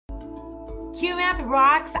Cuemath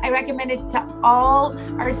rocks. I recommend it to all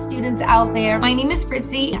our students out there. My name is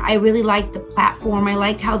Fritzie. I really like the platform. I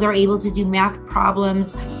like how they're able to do math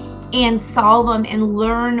problems and solve them and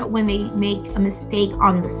learn when they make a mistake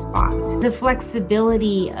on the spot. The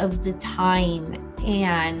flexibility of the time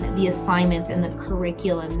and the assignments and the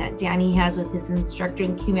curriculum that Danny has with his instructor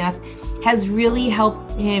in Cuemath has really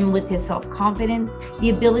helped him with his self-confidence, the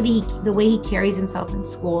ability, the way he carries himself in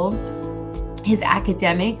school, his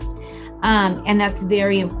academics, and that's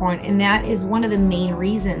very important. And that is one of the main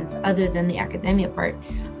reasons, other than the academia part,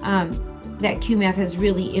 that Cuemath has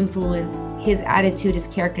really influenced his attitude, his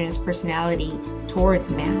character, and his personality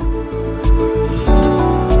towards math.